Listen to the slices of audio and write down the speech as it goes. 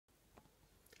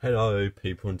Hello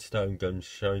people, and today I'm going to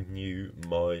show you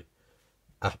my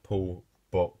Apple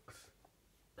box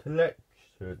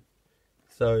collection.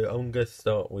 So I'm going to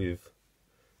start with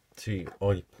two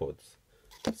iPods.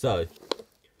 So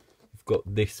we've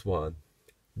got this one.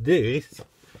 This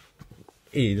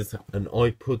is an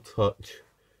iPod Touch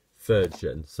 3rd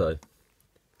gen. So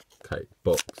okay,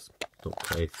 box, not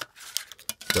case.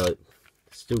 So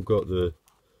still got the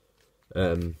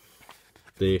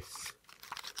this,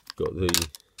 got the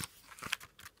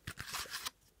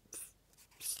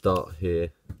start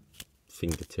here,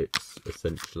 fingertips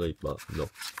essentially, but not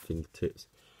fingertips.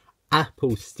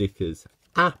 Apple stickers,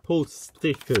 the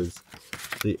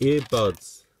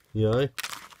earbuds, you know.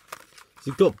 So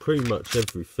you've got pretty much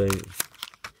everything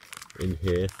in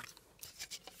here.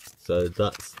 So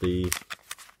that's the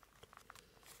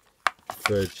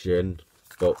 3rd gen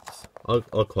box. I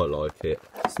quite like it.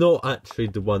 It's not actually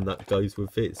the one that goes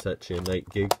with it, it's actually an 8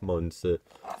 gig, mine's a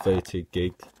 30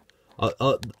 gig.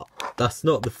 That's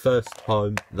not the first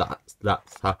time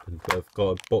that's happened where I've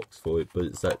got a box for it, but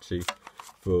it's actually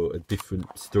for a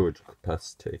different storage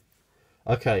capacity.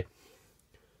 Okay,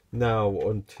 now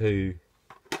on to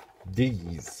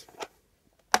these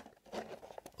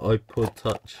iPod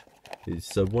Touch.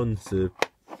 So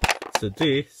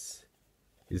this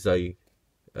is a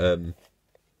 5th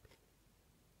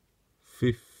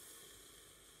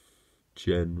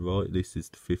gen, right? This is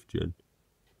the 5th gen.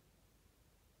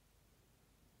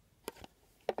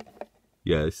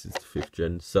 Yeah, this is the 5th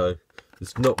gen, so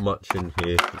there's not much in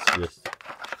here, it's just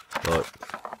like,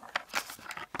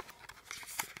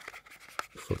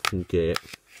 if I can get,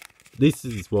 this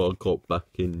is what I got back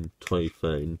in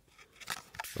 2013.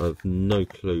 I have no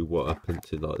clue what happened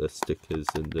to like the stickers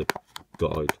and the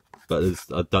guide, but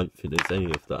I don't think there's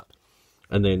any of that.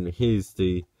 And then here's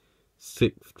the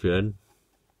 6th gen,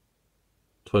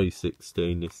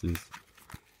 2016 this is.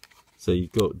 So you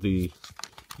got the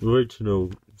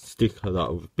original sticker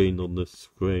that would have been on the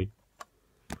screen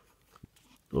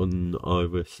on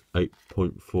iOS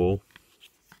 8.4.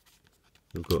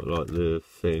 We've got like the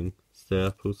thing, it's the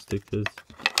Apple stickers.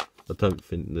 I don't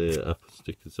think the Apple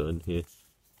stickers are in here.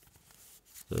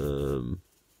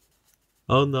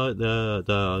 Oh no, they're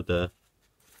there.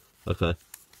 Okay.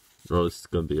 Oh, this is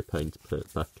going to be a pain to put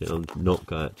it back in. I'm not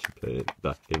going to actually put it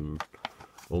back in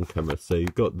on camera. So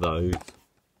you've got those.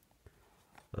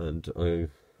 And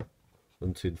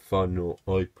onto the final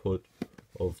iPod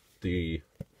of the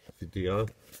video.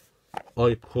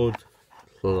 iPod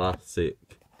Classic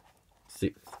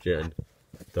 6th gen.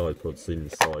 The iPod's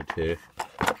inside here.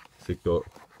 So you've got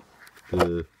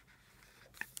the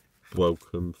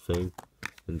welcome thing,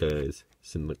 and it's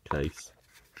in the case.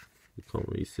 You can't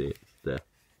really see it there.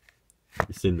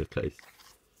 It's in the case.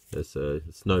 There's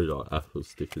no like Apple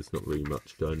stickers, not really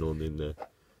much going on in there.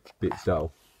 Bit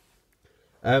dull.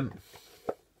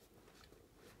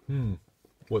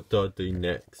 What do I do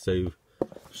next? So,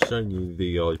 I've shown you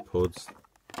the iPods.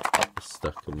 Let's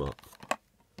stack them up.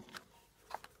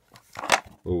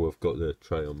 Oh, I've got the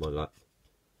tray on my lap.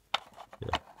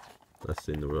 Yeah, that's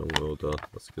in the wrong order.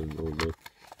 That's good normal.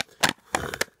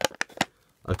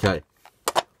 Okay.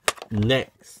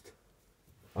 Next,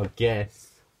 I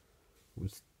guess,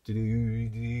 let's do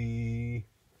the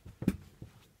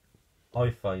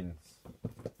iPhones.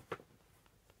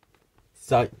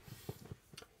 So,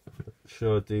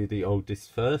 should I do the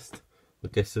oldest first? I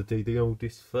guess I'll do the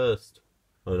oldest first.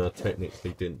 And I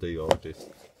technically didn't do oldest.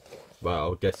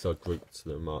 Well, I guess I grouped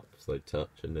them up, so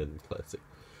touch and then classic.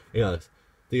 Anyways,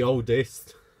 the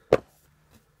oldest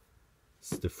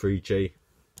is the 3G.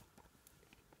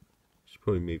 Should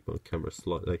probably move my camera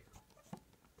slightly.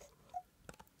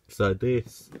 So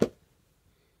this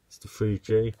is the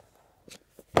 3G.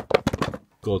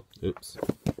 God, oops.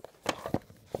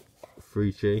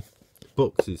 3G.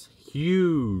 Box is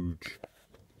huge.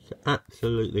 It's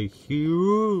absolutely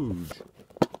huge. It's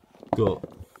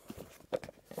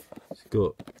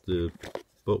got the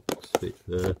box bit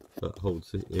there that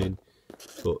holds it in.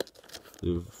 Got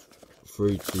the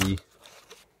 3G.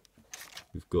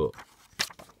 We've got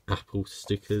Apple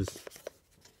stickers.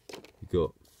 You've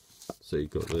got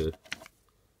the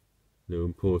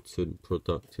important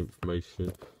product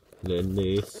information. And then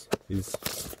this is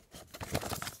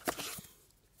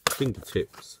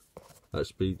fingertips. That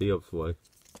should be the other way.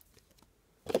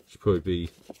 Should probably be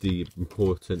the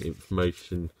important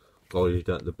information guided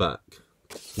at the back.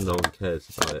 No one cares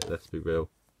about it, let's be real.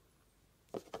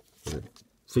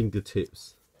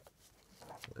 Fingertips.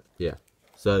 Yeah.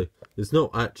 So there's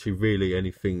not actually really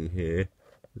anything here.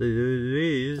 There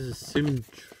is a SIM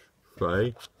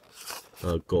tray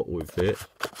I got with it.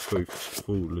 Both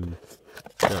fallen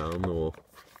down or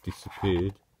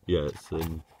disappeared. yeah, it's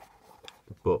in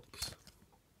the box.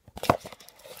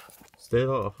 Is there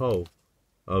like a hole?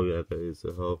 Oh yeah, there is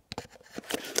a hole.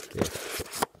 Yeah.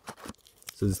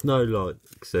 So there's no like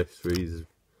accessories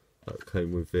that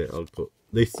came with it. I've got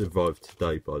this arrived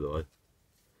today, by the way,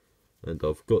 and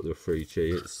I've got the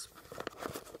 3G. It's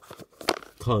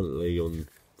currently on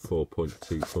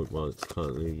 4.2.1. It's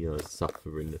currently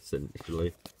suffering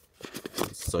essentially.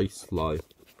 It's so slow.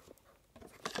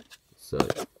 So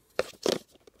is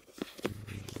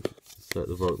that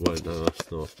the right way? No,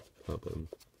 that's not.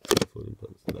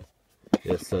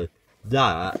 Yeah, so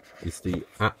that is the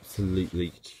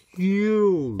absolutely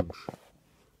huge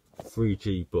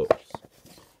 3G box.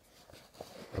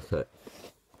 Okay.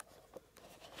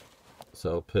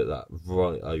 So I'll put that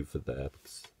right over there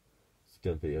because it's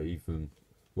going to be even,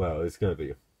 well, it's going to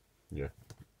be, yeah,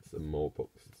 some more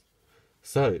boxes.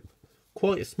 So,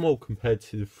 quite small compared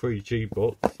to the 3G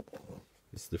box.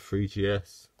 It's the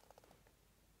 3GS.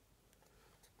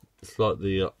 It's like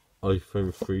the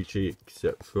iPhone 3G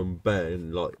except from better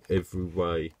in like every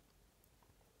way.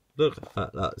 Look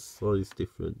at that size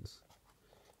difference.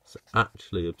 It's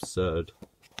actually absurd.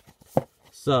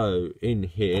 So in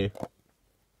here,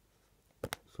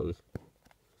 so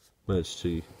managed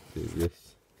to do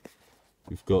this.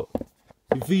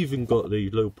 We've even got the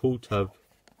little pull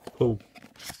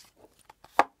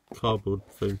cardboard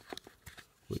thing,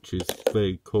 which is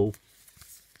very cool.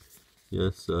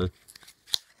 Yeah, so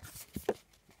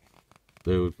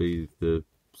there would be the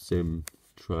SIM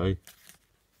tray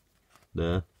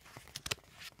there.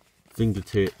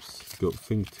 Fingertips, you've got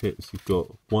fingertips, you've got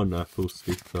one Apple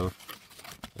sticker,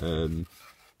 the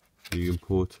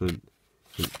important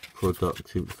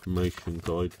product information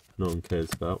guide no one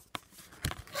cares about.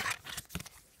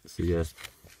 So yeah,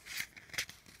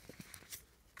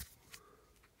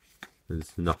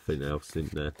 there's nothing else in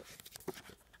there.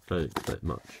 Don't expect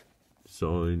much.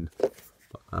 Signed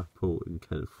by Apple in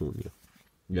California.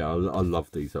 Yeah, I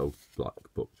love these old black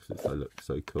boxes. They look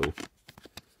so cool.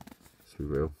 Let's be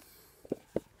real.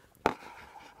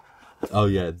 Oh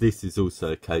yeah, this is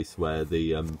also a case where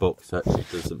the box actually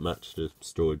doesn't match the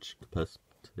storage capacity.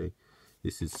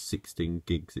 This is 16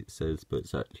 gigs it says, but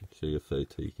it's actually a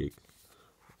 30 gig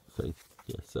thing.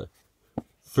 Yeah, so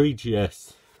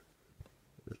 3GS.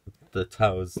 The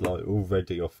tower's like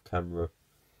already off camera.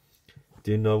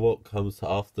 Do you know what comes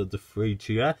after the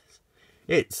 3GS?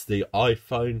 It's the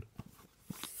iPhone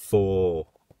 4.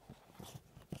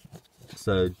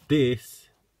 So this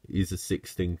is a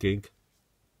 16 gig.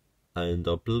 And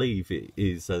I believe it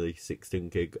is a 16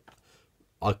 gig.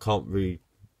 I can't read.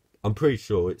 I'm pretty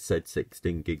sure it said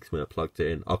 16 gigs when I plugged it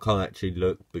in. I can't actually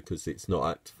look because it's not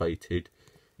activated.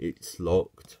 It's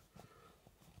locked.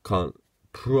 Can't.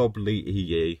 Probably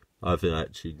EE. I haven't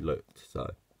actually looked.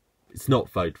 So it's not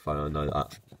Vodafone, I know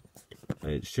that.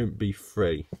 And it shouldn't be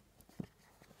free.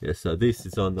 Yeah, so this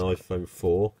is on the iPhone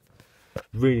 4.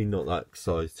 Really not that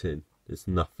exciting. There's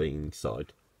nothing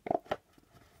inside.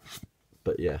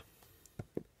 But yeah.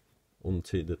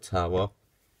 Onto the tower.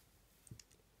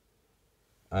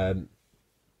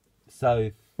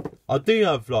 So I do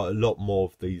have like a lot more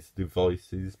of these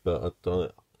devices, but I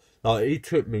don't like. It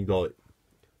took me like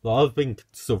I've been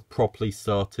sort of properly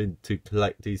starting to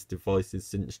collect these devices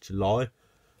since July,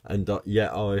 and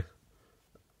yet the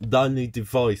only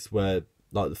device where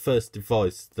like the first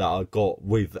device that I got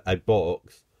with a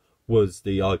box was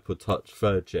the iPod Touch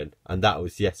 3rd Gen, and that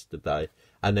was yesterday,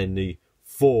 and then the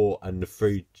 4 and the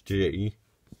 3G,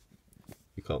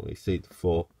 you can't really see the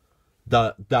 4,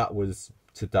 that was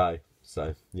today.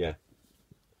 So yeah,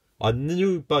 I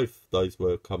knew both those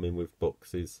were coming with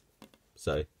boxes,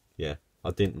 so yeah,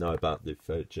 I didn't know about the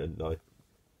 3rd Gen though.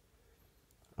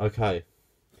 Okay,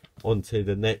 on to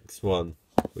the next one.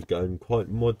 We're going quite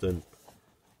modern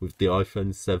with the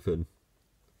iPhone 7.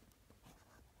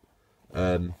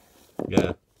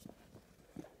 Yeah,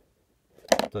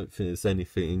 don't think there's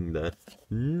anything in there.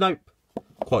 Nope.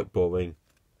 Quite boring.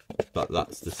 But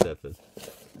that's the 7.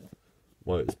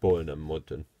 Well, it's boring and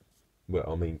modern.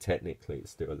 Well, I mean, technically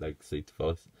it's still a legacy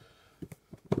device.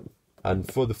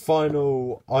 And for the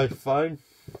final iPhone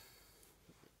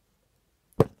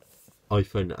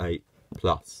 8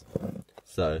 Plus.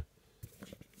 So,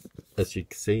 as you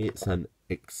can see, it's an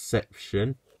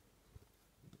exception.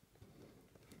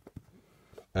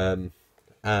 And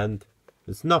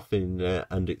there's nothing in there,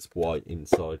 and it's white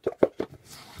inside.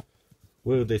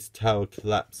 Will this tower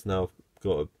collapse now?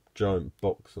 Got a giant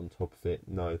box on top of it?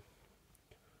 No.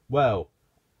 Well,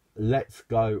 let's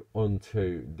go on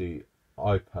to the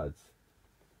iPads.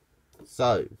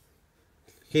 So,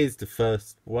 here's the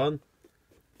first one.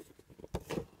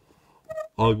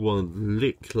 I want to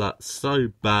lick that so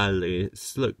badly.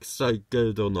 It looks so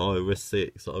good on iOS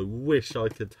 6. I wish I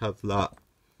could have that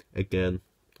again.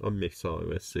 I miss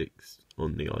iOS 6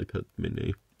 on the iPad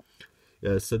mini.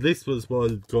 Yeah, so this was what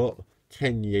I got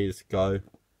 10 years ago,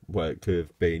 where it could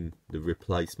have been the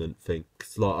replacement thing.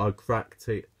 Because like, I cracked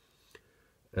it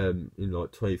in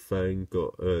like 2013,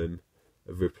 got a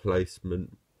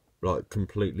replacement, like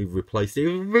completely replaced it.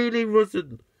 It really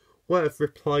wasn't worth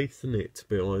replacing it, to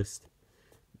be honest.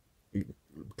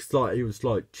 It's like, it was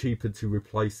like cheaper to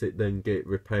replace it than get it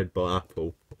repaired by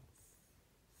Apple.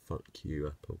 Fuck you,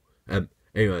 Apple.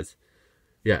 Anyways,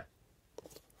 yeah.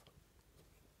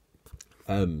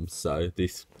 So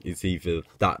this is either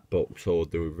that box or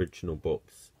the original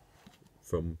box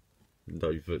from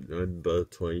November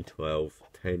 2012,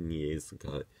 10 years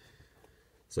ago.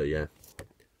 So yeah.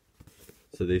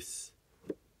 So this,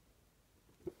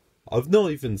 I've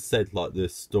not even said like the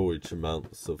storage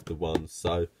amounts of the ones.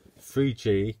 So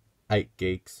 3G, 8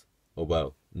 gigs, or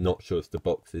well, not sure if the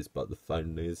box is, but the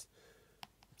phone is.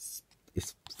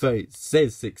 It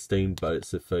says 16, but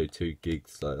it's a 32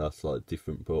 gigs, so that's like a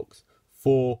different box.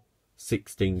 4,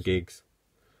 16 gigs.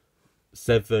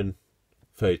 7,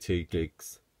 32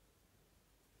 gigs.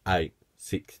 8,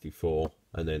 64,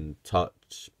 and then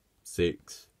touch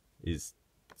 6 is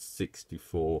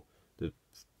 64. The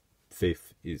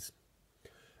 5th is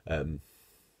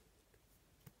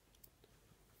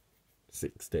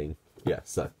 16. Yeah,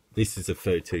 so this is a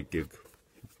 32 gig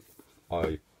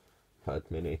iPad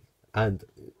mini, and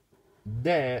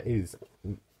there is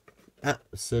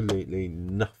absolutely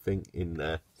nothing in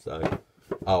there. So,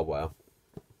 oh well.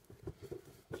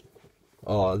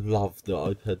 Oh, I love the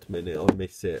iPad mini. I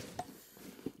miss it.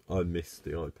 I miss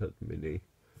the iPad mini.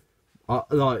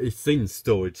 Like, it's in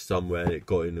storage somewhere. It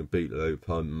got in a boot loop.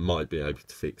 I might be able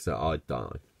to fix it. I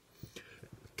don't know.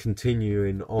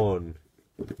 Continuing on,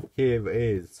 here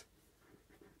is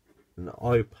an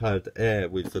iPad Air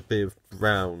with a bit of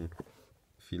brown.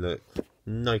 If you look,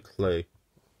 no clue.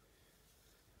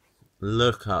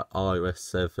 Look at iOS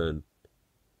 7.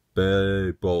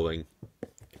 Very boring.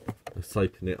 Let's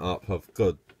open it up. I've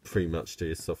got pretty much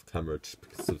do a soft camera just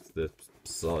because of the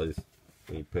size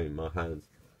you put in my hands.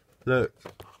 Look.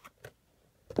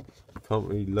 Can't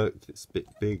really look, it's a bit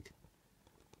big.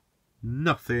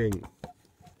 Nothing.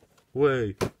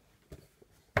 Woo.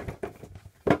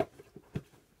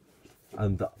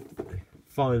 And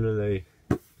finally,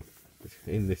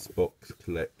 in this box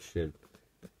collection,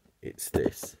 it's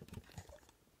this.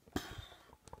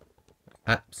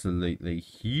 Absolutely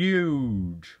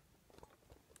huge.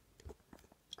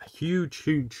 Huge,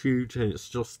 and it's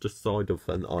just the side of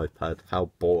an iPad.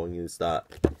 How boring is that?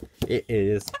 It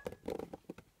is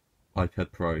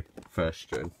iPad Pro first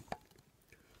gen.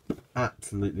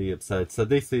 Absolutely absurd. So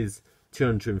this is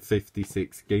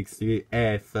 256 gigs. The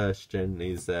Air first gen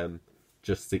is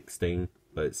just 16,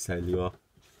 but it's cellular.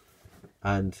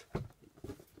 And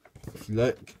if you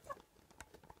look,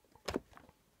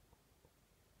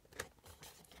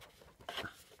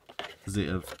 does it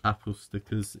have Apple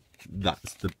stickers?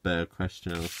 That's the bare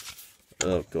question.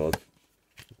 Oh god,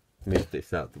 move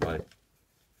this out the way.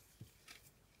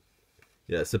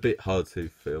 Yeah, it's a bit hard to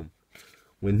film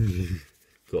when you've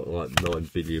got like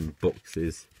 9 billion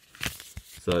boxes.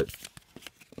 So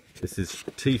this is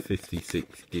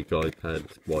 256 gig iPad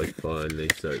Wi-Fi only,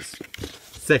 so it's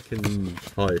second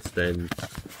highest end.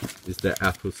 Is there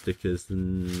Apple stickers?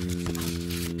 No.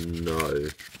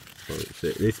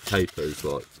 This paper is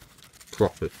like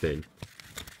proper thin.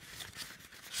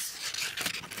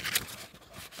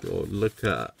 God, look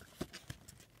at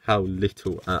how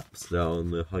little apps there are on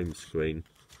the home screen.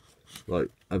 Like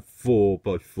a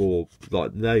 4x4,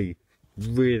 like they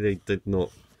really did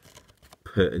not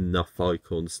put enough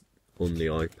icons on the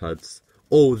iPads.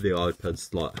 All the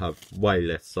iPads like have way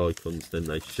less icons than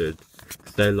they should.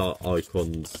 Their like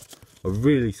icons are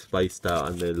really spaced out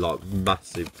and they're like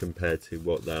massive compared to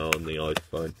what they are on the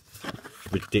iPhone.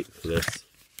 Ridiculous.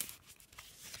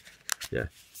 Yeah,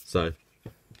 so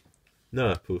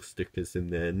no Apple stickers in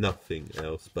there, nothing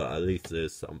else, but at least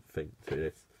there's something to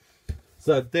this.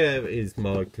 So there is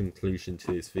my conclusion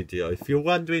to this video. If you're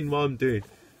wondering why I'm doing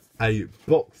a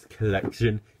box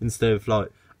collection instead of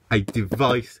like a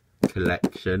device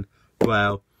collection,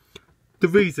 well, the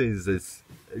reason is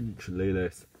essentially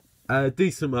this. A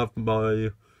decent amount of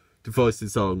my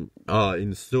devices are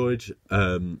in storage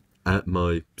at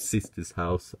my sister's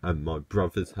house and my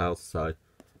brother's house, so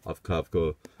I've kind of got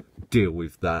to deal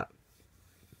with that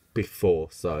before.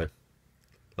 So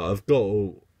I've got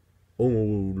all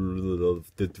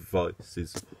of the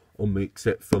devices on me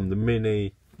except from the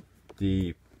mini,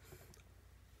 the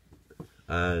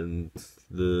and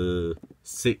the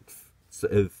fifth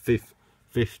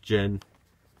gen.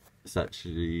 It's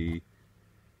actually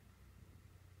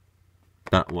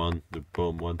that one, the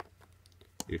bottom one.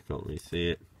 You can't really see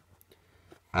it.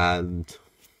 And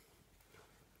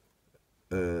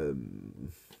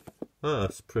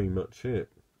that's pretty much it.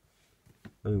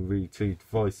 Only 2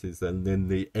 devices, and then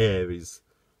the Air is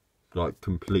like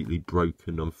completely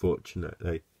broken,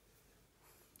 unfortunately.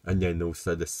 And then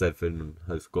also the 7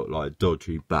 has got like a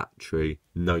dodgy battery,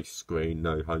 no screen,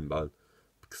 no home button,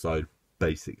 because I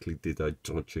basically did a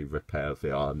dodgy repair of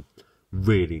it. I'm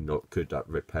really not good at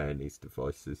repairing these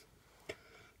devices.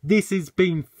 This has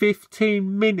been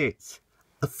 15 minutes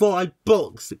for a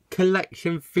box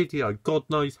collection video. God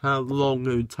knows how long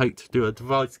it would take to do a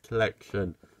device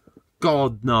collection.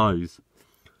 God knows.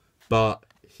 But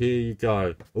here you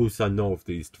go. Also, none of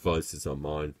these devices are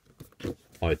mine.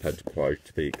 iPad Pro,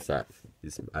 to be exact,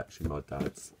 is actually my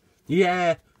dad's.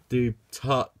 Yeah, the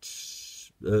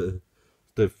Touch, the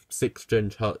 6th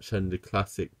Gen Touch and the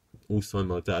Classic, also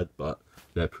my dad, but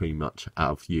they're pretty much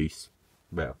out of use.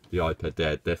 Well, the iPad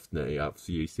Air definitely out of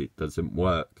use. It doesn't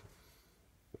work.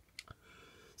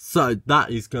 So that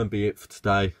is going to be it for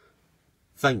today.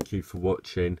 Thank you for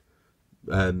watching.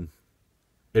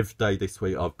 Every day this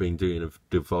week I've been doing a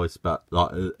device about,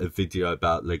 like a video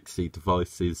about legacy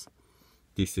devices.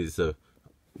 This is the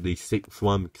 6th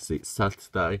one because it's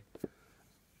Saturday.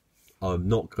 I'm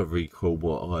not going to recall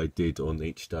what I did on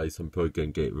each day, so I'm probably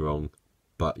going to get it wrong.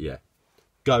 But yeah,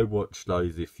 go watch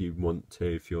those if you want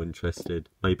to, if you're interested.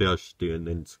 Maybe I should do an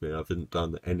end screen. I haven't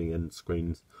done any end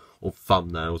screens or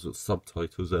thumbnails or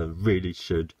subtitles, and I really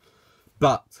should.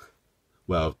 But,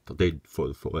 well, I did for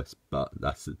the 4S, but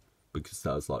that's because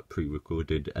that was like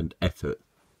pre-recorded, and effort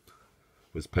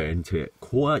was put into it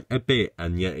quite a bit,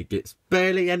 and yet it gets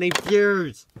barely any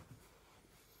views.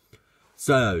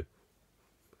 So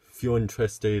if you're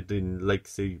interested in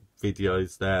legacy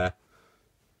videos there,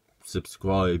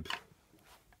 subscribe,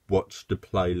 watch the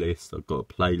playlist. I've got a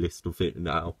playlist of it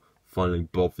now. Finally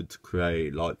bothered to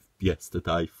create like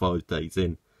yesterday, 5 days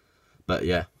in. But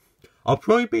yeah, I'll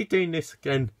probably be doing this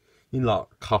again in like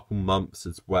a couple months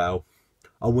as well.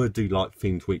 I will do like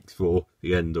themed weeks for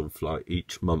the end of like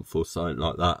each month or something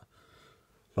like that.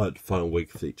 Like the final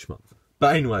week of each month.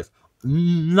 But anyways,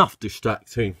 enough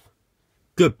distracting.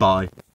 Goodbye.